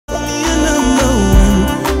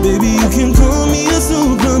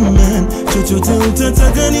Hey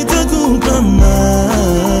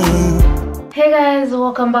guys,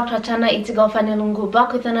 welcome back to our channel. It's your girl Fanny&jessy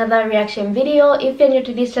back with another reaction video. If you're new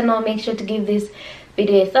to this channel, make sure to give this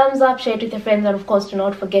video a thumbs up, share it with your friends, and of course do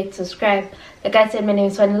not forget to subscribe. Like I said, my name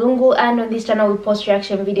is Fanny&jessy, and on this channel we post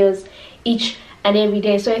reaction videos each and every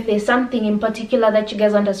day. So if there's something in particular that you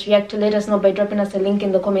guys want us to react to, let us know by dropping us a link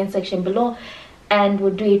in the comment section below, and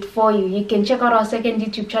we'll do it for you. You can check out our second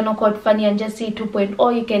YouTube channel called Fanny&jessy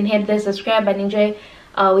 2.0. You can head there, subscribe, and enjoy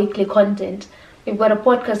our weekly content. We've got a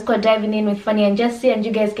podcast called Diving In with Fanny&jessy, and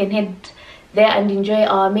you guys can head there and enjoy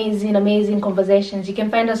our amazing conversations. You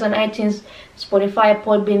can find us on iTunes, Spotify,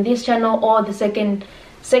 Podbean, this channel, or the second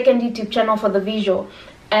YouTube channel for the visual.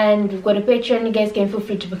 And we've got a Patreon. You guys can feel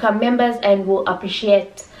free to become members, and we'll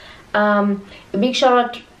appreciate. A big shout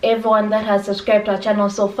out to everyone that has subscribed to our channel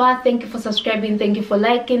so far. Thank you for subscribing, thank you for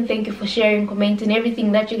liking, thank you for sharing, commenting,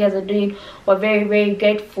 everything that you guys are doing. We're very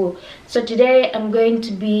grateful. So today I'm going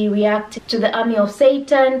to be reacting to the Army of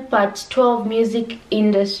Satan part 12, music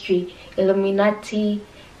industry, Illuminati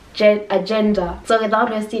agenda. So without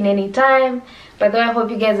wasting any time, by the way, I hope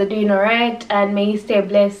you guys are doing alright, and may you stay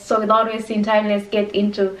blessed. So without wasting time, let's get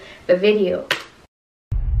into the video.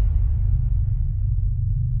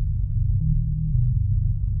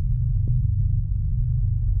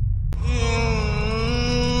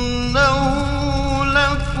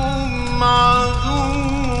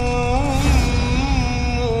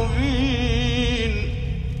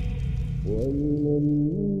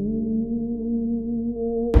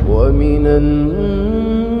 ومن الناس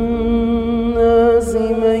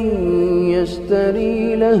من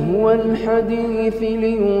يشتري لهو الحديث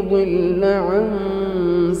ليضل عن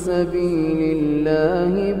سبيل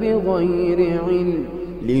الله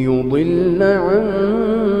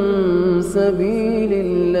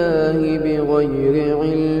بغير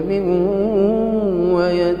علم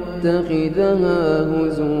ويتخذها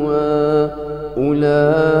هزوا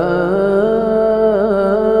أولئك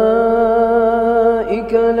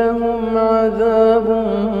لهم عذاب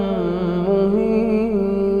مهين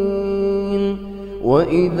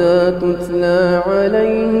وإذا تتلى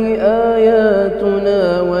عليه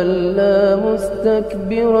آياتنا ولى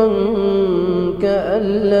مستكبرا كأن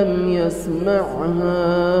لم يسمعها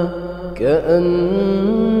كأن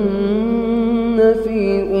في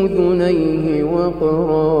أذنيه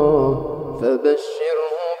وقرا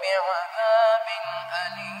فبشره بعذاب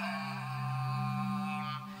أليم.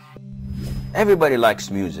 Everybody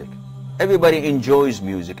likes music. Everybody enjoys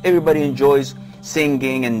music. Everybody enjoys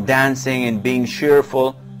singing and dancing and being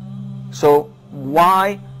cheerful. So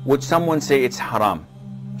why would someone say it's haram?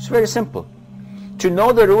 It's very simple. To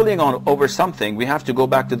know the ruling over something, we have to go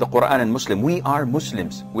back to the Quran and Muslim. We are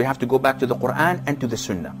Muslims. We have to go back to the Quran and to the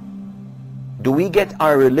Sunnah. Do we get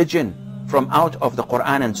our religion from out of the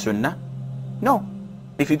Quran and Sunnah? No.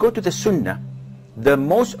 If you go to the Sunnah, the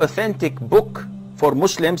most authentic book for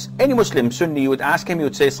Muslims, any Muslim Sunni, you would ask him, he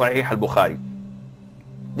would say Sahih al-Bukhari.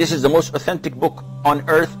 This is the most authentic book on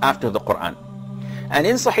earth after the Quran. And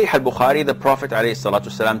in Sahih al-Bukhari, the Prophet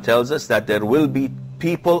ﷺ tells us that there will be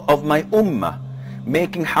people of my ummah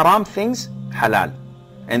making haram things halal,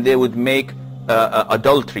 and they would make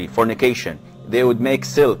adultery, fornication, they would make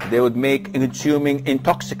silk, they would make consuming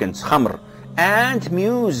intoxicants, khamr, and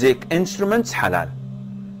music instruments halal.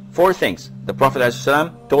 Four things. The Prophet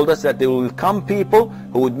ﷺ told us that there will come people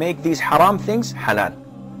who would make these haram things halal.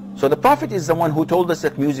 So the Prophet is the one who told us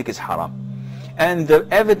that music is haram, and the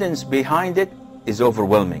evidence behind it is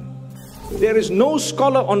overwhelming. There is no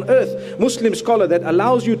scholar on earth, Muslim scholar, that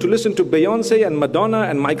allows you to listen to Beyonce and Madonna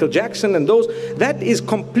and Michael Jackson and those. That is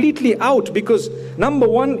completely out, because number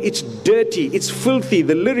one, it's dirty, it's filthy,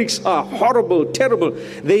 the lyrics are horrible, terrible.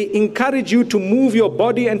 They encourage you to move your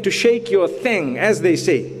body and to shake your thing, as they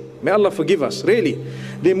say. May Allah forgive us, really.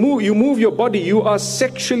 You move your body, you are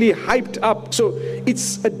sexually hyped up. So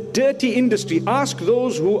it's a dirty industry. Ask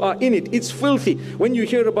those who are in it. It's filthy. When you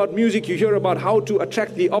hear about music, you hear about how to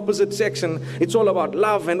attract the opposite sex, and it's all about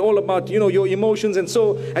love and all about, you know, your emotions. And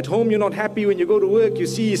so at home you're not happy. When you go to work, you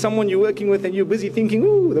see someone you're working with and you're busy thinking,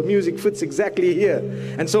 ooh, the music fits exactly here,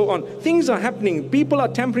 and so on. Things are happening. People are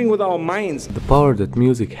tampering with our minds. The power that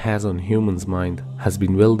music has on humans' mind has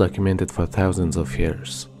been well documented for thousands of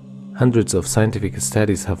years. Hundreds of scientific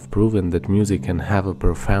studies have proven that music can have a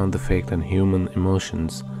profound effect on human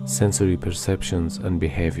emotions, sensory perceptions, and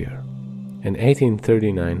behavior. In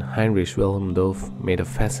 1839, Heinrich Wilhelm Dove made a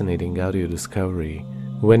fascinating audio discovery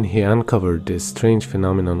when he uncovered this strange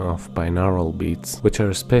phenomenon of binaural beats, which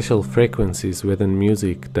are special frequencies within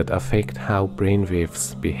music that affect how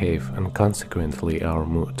brainwaves behave and consequently our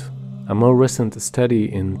mood. A more recent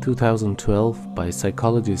study in 2012 by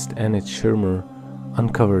psychologist Annette Schirmer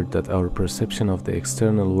uncovered that our perception of the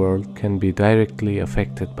external world can be directly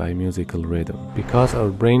affected by musical rhythm, because our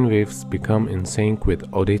brainwaves become in sync with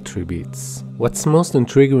auditory beats. What's most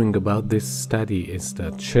intriguing about this study is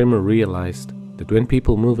that Schirmer realized that when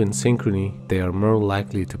people move in synchrony, they are more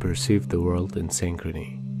likely to perceive the world in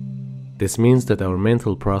synchrony. This means that our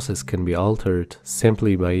mental process can be altered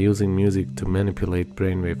simply by using music to manipulate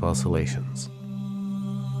brainwave oscillations.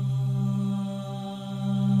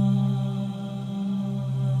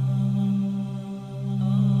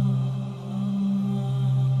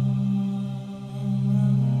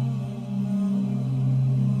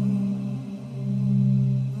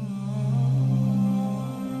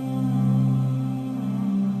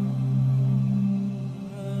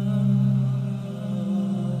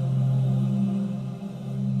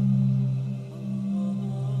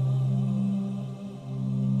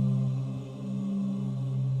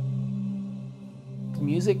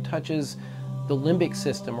 Music touches the limbic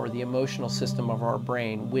system, or the emotional system of our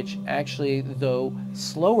brain, which actually, though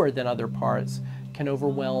slower than other parts, can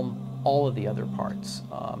overwhelm all of the other parts.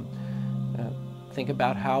 Think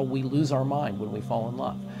about how we lose our mind when we fall in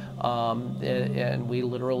love. And we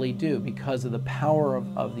literally do, because of the power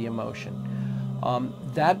of the emotion.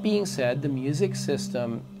 That being said, the music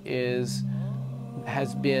system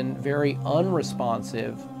has been very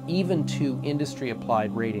unresponsive even to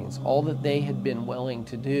industry-applied ratings. All that they had been willing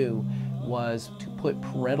to do was to put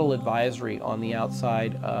parental advisory on the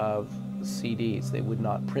outside of CDs. They would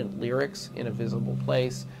not print lyrics in a visible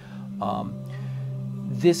place.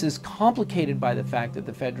 This is complicated by the fact that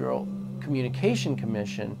the Federal Communication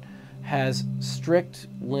Commission has strict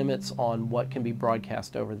limits on what can be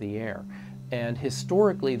broadcast over the air. And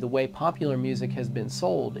historically, the way popular music has been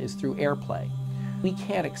sold is through airplay. We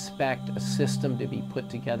can't expect a system to be put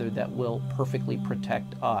together that will perfectly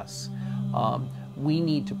protect us. We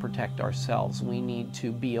need to protect ourselves. We need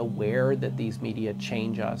to be aware that these media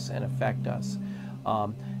change us and affect us.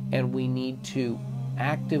 And we need to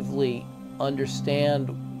actively understand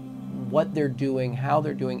what they're doing, how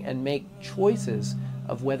they're doing, and make choices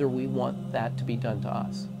of whether we want that to be done to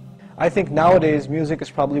us. I think nowadays music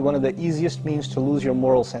is probably one of the easiest means to lose your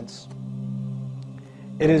moral sense.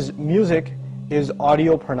 Music is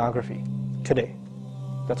audio pornography today.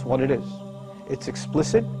 That's what it is. It's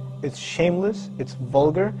explicit, it's shameless, it's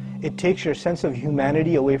vulgar, it takes your sense of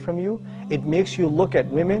humanity away from you, it makes you look at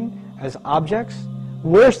women as objects,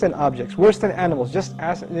 worse than animals.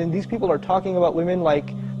 And these people are talking about women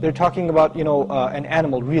like they're talking about, an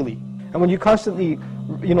animal, really. And when you constantly,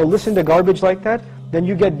 listen to garbage like that, then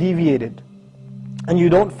you get deviated. And you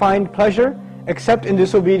don't find pleasure except in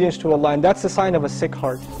disobedience to Allah, and that's a sign of a sick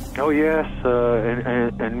heart. Oh yes,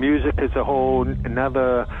 and music is a whole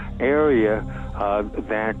another area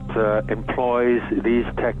that employs these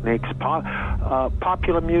techniques.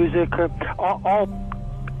 Popular music, all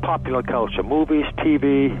popular culture, movies,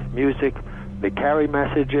 TV, music, they carry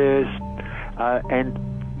messages, and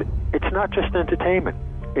it's not just entertainment.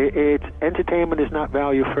 Entertainment is not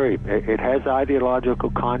value-free. It has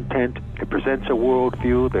ideological content. It presents a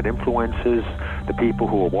worldview that influences the people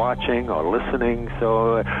who are watching or listening.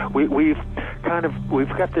 So we've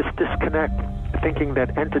got this disconnect, thinking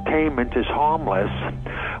that entertainment is harmless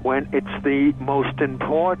when it's the most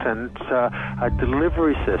important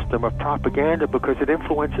delivery system of propaganda, because it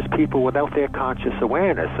influences people without their conscious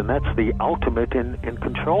awareness, and that's the ultimate in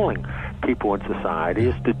controlling people in society,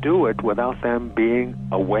 is to do it without them being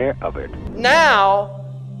aware of it. Now,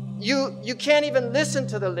 you can't even listen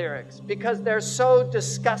to the lyrics because they're so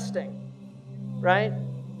disgusting, right?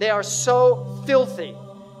 They are so filthy.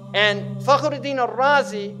 And Fakhruddin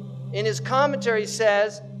al-Razi, in his commentary,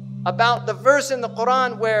 says about the verse in the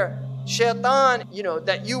Quran where shaitan,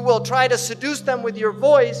 that you will try to seduce them with your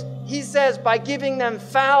voice, he says by giving them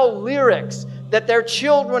foul lyrics that their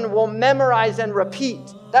children will memorize and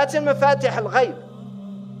repeat. That's in Mafatih al-Ghaib.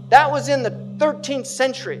 That was in the 13th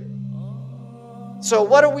century. So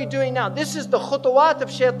what are we doing now? This is the khutawat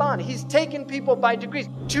of shaitan. He's taken people by degrees.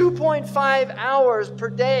 2.5 hours per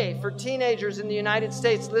day for teenagers in the United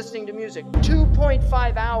States listening to music.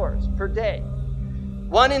 2.5 hours per day.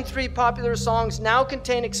 1 in 3 popular songs now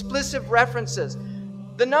contain explicit references.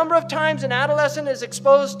 The number of times an adolescent is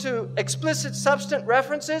exposed to explicit substance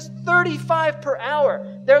references, 35 per hour.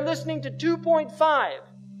 They're listening to 2.5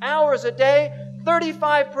 hours a day,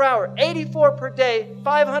 35 per hour, 84 per day,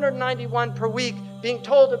 591 per week, being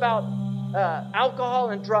told about alcohol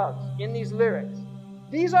and drugs in these lyrics.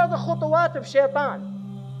 These are the khutawat of shaitan.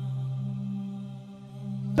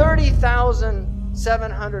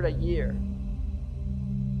 30,700 a year.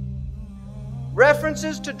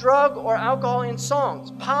 References to drug or alcohol in songs.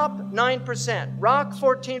 Pop, 9%. Rock,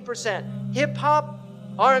 14%. Hip-hop,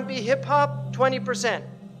 R&B hip-hop, 20%.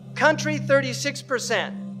 Country,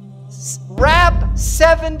 36%. Rap,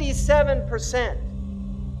 77%.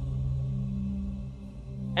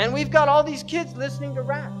 And we've got all these kids listening to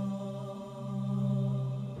rap.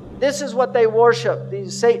 This is what they worship,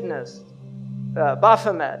 these Satanists,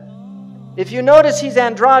 Baphomet. If you notice, he's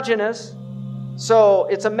androgynous, so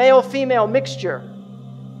it's a male-female mixture.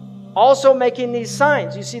 Also making these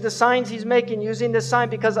signs. You see the signs he's making using this sign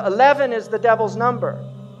because 11 is the devil's number.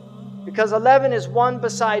 Because 11 is 1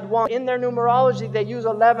 beside 1. In their numerology, they use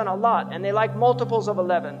 11 a lot, and they like multiples of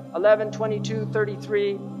 11. 11, 22,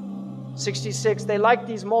 33, 66. They like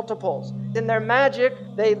these multiples. In their magic,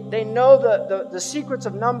 they know the secrets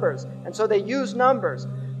of numbers, and so they use numbers.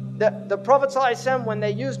 The Prophet ﷺ, when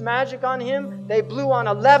they used magic on him, they blew on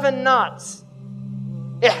 11 knots.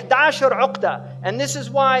 11 uqda. And this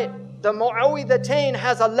is why the Mu'awwidhatayn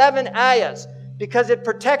has 11 ayahs, because it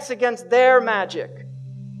protects against their magic.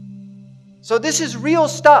 So this is real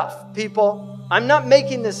stuff, people. I'm not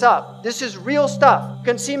making this up. This is real stuff. You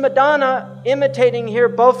can see Madonna imitating here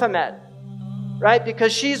Baphomet, right?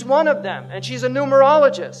 Because she's one of them, and she's a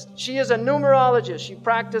numerologist. She is a numerologist. She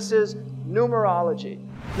practices numerology.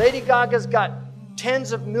 Lady Gaga's got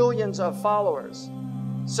tens of millions of followers.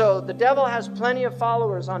 So the devil has plenty of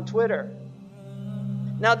followers on Twitter.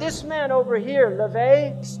 Now this man over here,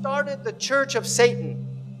 LaVey, started the Church of Satan.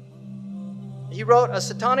 He wrote a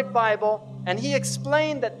satanic Bible, and he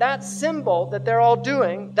explained that that symbol that they're all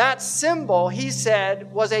doing, that symbol, he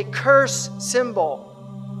said, was a curse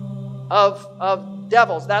symbol of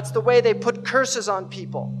devils. That's the way they put curses on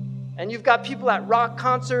people. And you've got people at rock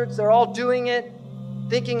concerts, they're all doing it,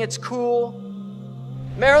 thinking it's cool.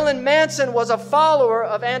 Marilyn Manson was a follower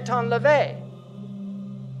of Anton LaVey.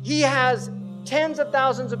 He has tens of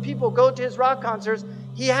thousands of people go to his rock concerts.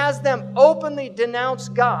 He has them openly denounce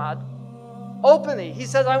God. Openly. He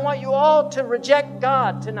says, I want you all to reject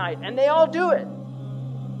God tonight. And they all do it.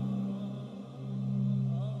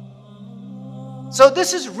 So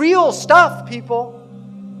this is real stuff, people.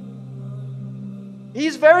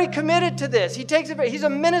 He's very committed to this. He's a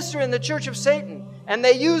minister in the Church of Satan. And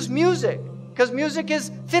they use music. Because music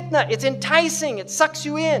is fitna. It's enticing. It sucks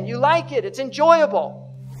you in. You like it. It's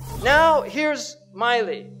enjoyable. Now, here's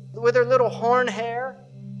Miley with her little horn hair.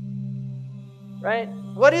 Right?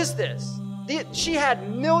 What is this? She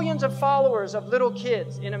had millions of followers of little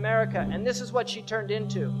kids in America, and this is what she turned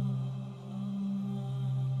into.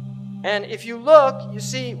 And if you look, you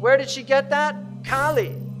see, where did she get that?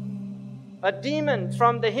 Kali, a demon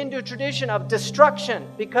from the Hindu tradition of destruction,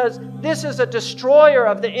 because this is a destroyer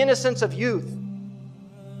of the innocence of youth.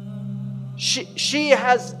 She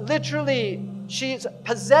has literally, she's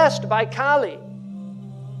possessed by Kali.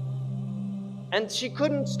 And she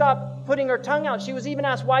couldn't stop putting her tongue out. She was even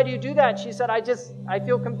asked, why do you do that? She said, I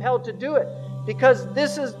feel compelled to do it. Because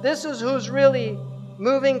this is who's really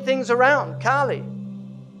moving things around, Kali,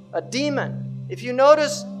 a demon. If you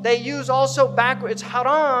notice, they use also backwards. It's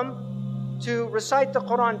haram to recite the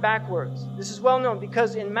Quran backwards. This is well known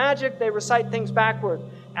because in magic, they recite things backwards.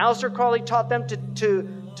 Aleister Crowley taught them to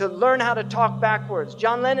learn how to talk backwards.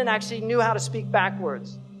 John Lennon actually knew how to speak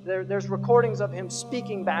backwards. There's recordings of him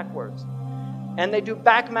speaking backwards. And they do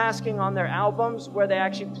backmasking on their albums where they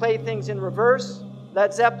actually play things in reverse.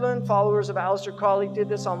 Led Zeppelin, followers of Aleister Crowley, did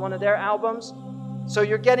this on one of their albums. So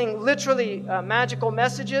you're getting literally magical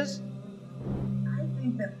messages. I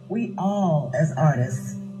think that we all, as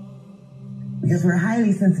artists, because we're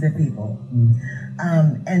highly sensitive people,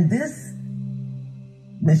 and this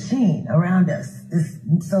machine around us, this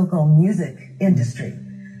so-called music industry,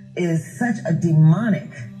 is such a demonic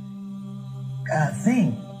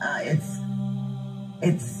thing.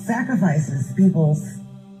 It sacrifices people's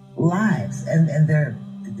lives and their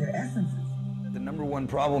essences. The number one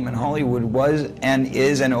problem in Hollywood was and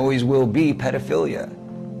is and always will be pedophilia.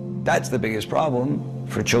 That's the biggest problem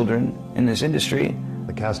for children in this industry.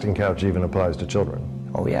 The casting couch even applies to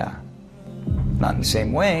children. Oh yeah. Not in the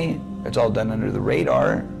same way. It's all done under the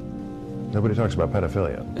radar. Nobody talks about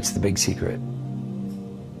pedophilia. It's the big secret.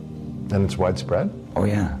 And it's widespread? Oh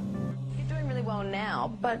yeah.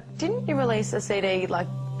 Now, but didn't you release a CD like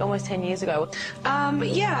almost 10 years ago?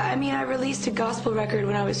 Yeah, I mean, I released a gospel record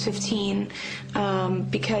when I was 15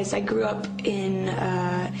 because I grew up in,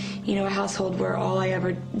 a household where all I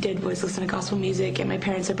ever did was listen to gospel music, and my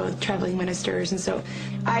parents are both traveling ministers, and so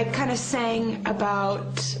I kind of sang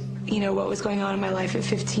about, what was going on in my life at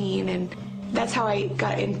 15, and that's how I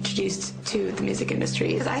got introduced to the music industry.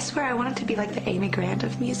 Because I swear I wanted to be like the Amy Grant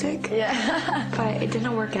of music. Yeah. But it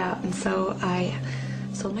didn't work out, and so I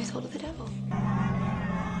sold my soul to the devil.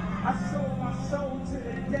 I sold my soul to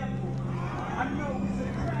the devil. I know it's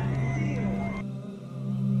a crappy deal.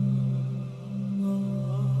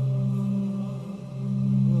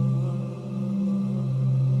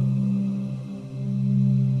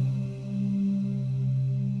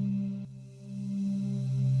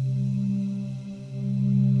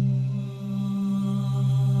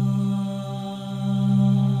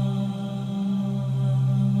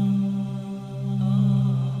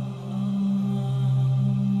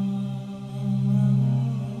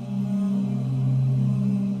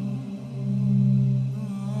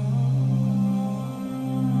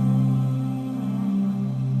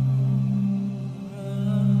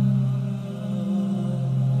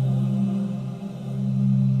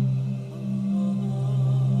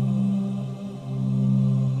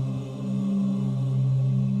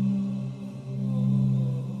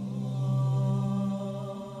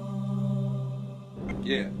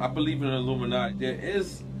 Yeah, I believe in the Illuminati. There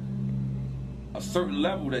is a certain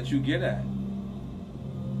level that you get at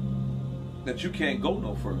that you can't go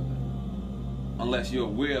no further unless you're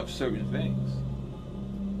aware of certain things.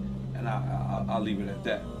 And I'll leave it at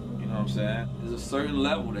that. You know what I'm saying? There's a certain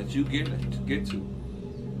level that you get to,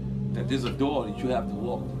 that there's a door that you have to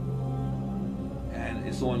walk through. And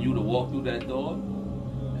it's on you to walk through that door.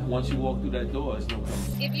 And once you walk through that door, it's no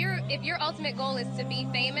coming. If your ultimate goal is to be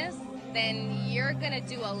famous, then you're gonna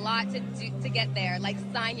do a lot to get there, like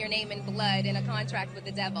sign your name in blood in a contract with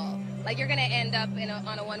the devil. Like you're gonna end up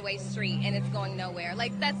on a one-way street and it's going nowhere.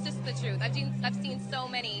 Like that's just the truth. I've seen so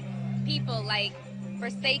many people like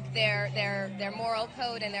forsake their moral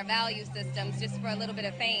code and their value systems just for a little bit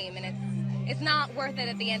of fame, and it's not worth it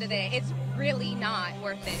at the end of the day. It's really not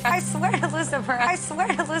worth it. I swear to Lucifer. I swear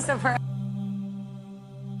to Lucifer.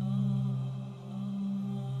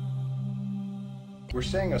 We're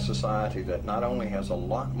seeing a society that not only has a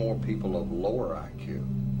lot more people of lower IQ,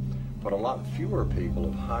 but a lot fewer people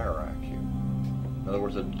of higher IQ. In other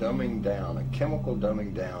words, a dumbing down, a chemical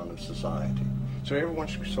dumbing down of society. So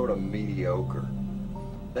everyone's sort of mediocre.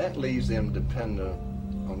 That leaves them dependent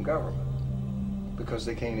on government because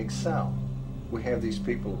they can't excel. We have these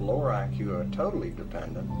people of lower IQ who are totally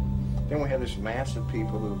dependent. Then we have this mass of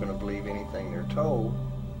people who are going to believe anything they're told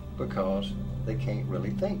because they can't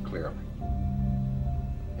really think clearly.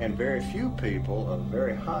 And very few people of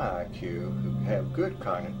very high IQ who have good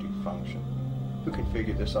cognitive function who can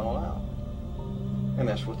figure this all out. And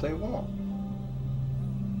that's what they want.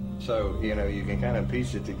 So, you know, you can kind of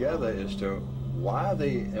piece it together as to why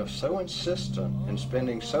they are so insistent in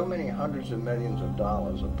spending so many hundreds of millions of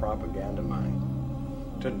dollars of propaganda money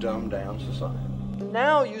to dumb down society.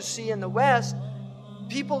 Now you see in the West,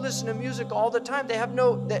 people listen to music all the time.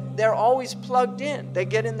 They're always plugged in. They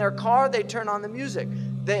get in their car, they turn on the music.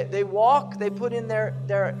 They walk, they put in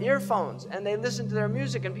their earphones and they listen to their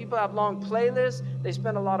music, and people have long playlists. They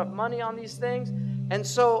spend a lot of money on these things, and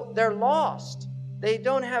so they're lost. They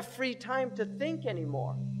don't have free time to think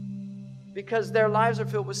anymore because their lives are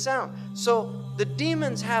filled with sound. So the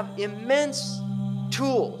demons have immense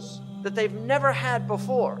tools that they've never had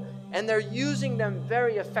before, and they're using them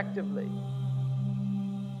very effectively.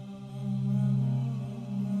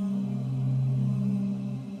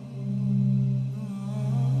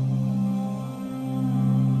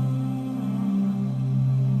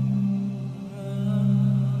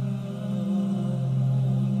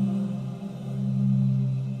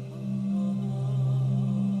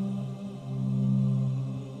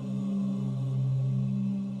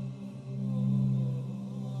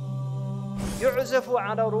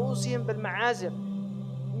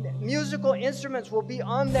 Musical instruments will be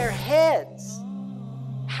on their heads.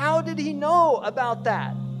 How did he know about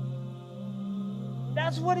that?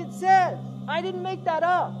 That's what it says. I didn't make that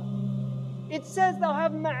up. It says they'll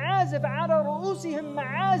have ma'azif, ala ru'usihim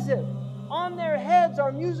ma'azif. On their heads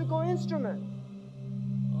are musical instruments.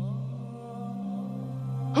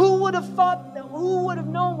 Who would have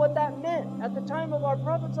known what that meant at the time of our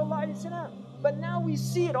Prophet ﷺ? But now we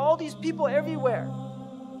see it, all these people everywhere.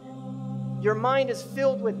 Your mind is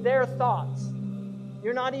filled with their thoughts.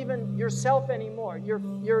 You're not even yourself anymore.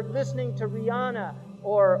 You're listening to Rihanna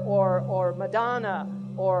or Madonna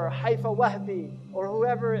or Haifa Wahbi or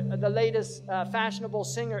whoever the latest fashionable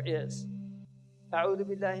singer is. أعوذ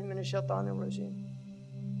بالله من الشيطان الرجيم.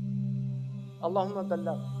 اللهم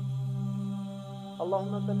بلغ.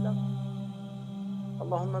 اللهم بلغ.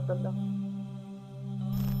 اللهم بلغ.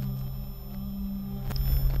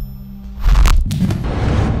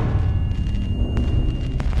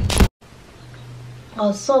 I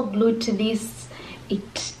was so glued to this,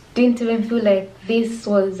 it didn't even feel like this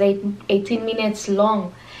was 18 minutes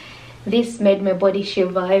long. This made my body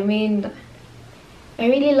shiver. I mean, I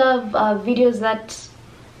really love videos that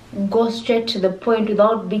go straight to the point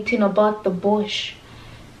without beating about the bush.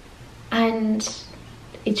 And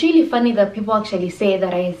it's really funny that people actually say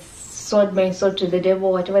that I sold my soul to the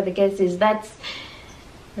devil, whatever the case is. That's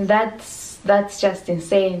just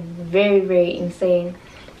insane. Very, very insane.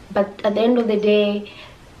 But at the end of the day,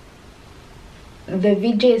 the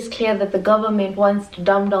video is clear that the government wants to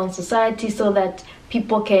dumb down society so that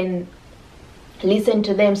people can listen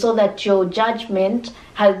to them, so that your judgment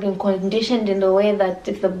has been conditioned in the way that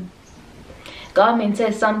if the government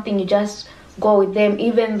says something, you just go with them,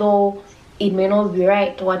 even though it may not be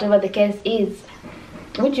right, whatever the case is,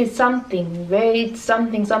 which is something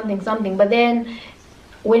something. But then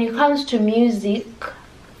when it comes to music,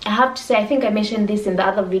 I have to say, I think I mentioned this in the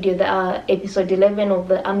other video, the episode 11 of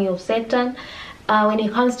the Army of Satan. When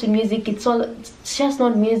it comes to music, it's just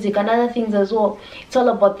not music and other things as well. It's all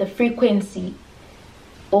about the frequency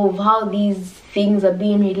of how these things are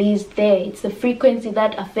being released there. It's the frequency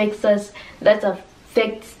that affects us, that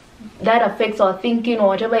affects our thinking, or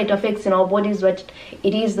whatever it affects in our bodies, but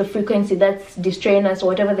it is the frequency that's destroying us,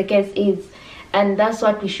 whatever the case is. And that's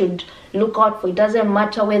what we should look out for. It doesn't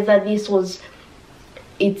matter whether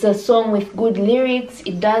it's a song with good lyrics.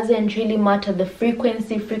 It doesn't really matter. The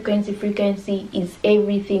frequency is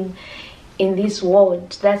everything in this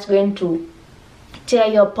world. That's going to tear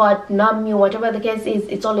you apart, numb you, whatever the case is.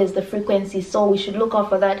 It's always the frequency. So we should look out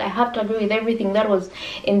for that. I have to agree with everything that was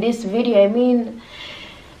in this video. I mean,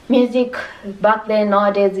 music back then,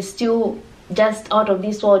 nowadays, is still just out of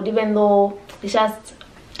this world, even though it's just,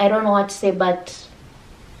 I don't know what to say, but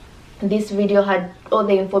this video had all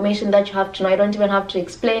the information that you have to know. I don't even have to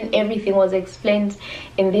explain. Everything was explained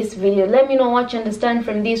in this video. Let me know what you understand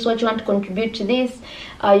from this, what you want to contribute to this.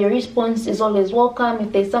 Your response is always welcome.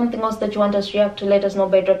 If there's something else that you want us to react to, let us know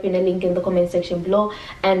by dropping a link in the comment section below,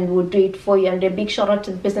 and we'll do it for you. And a big shout out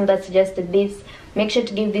to the person that suggested this. Make sure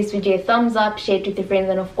to give this video a thumbs up, share it with your friends,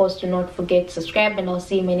 and of course do not forget to subscribe, and I'll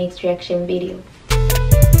see you in my next reaction video.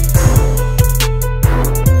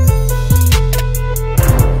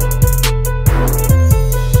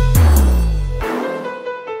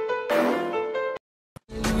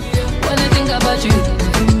 About you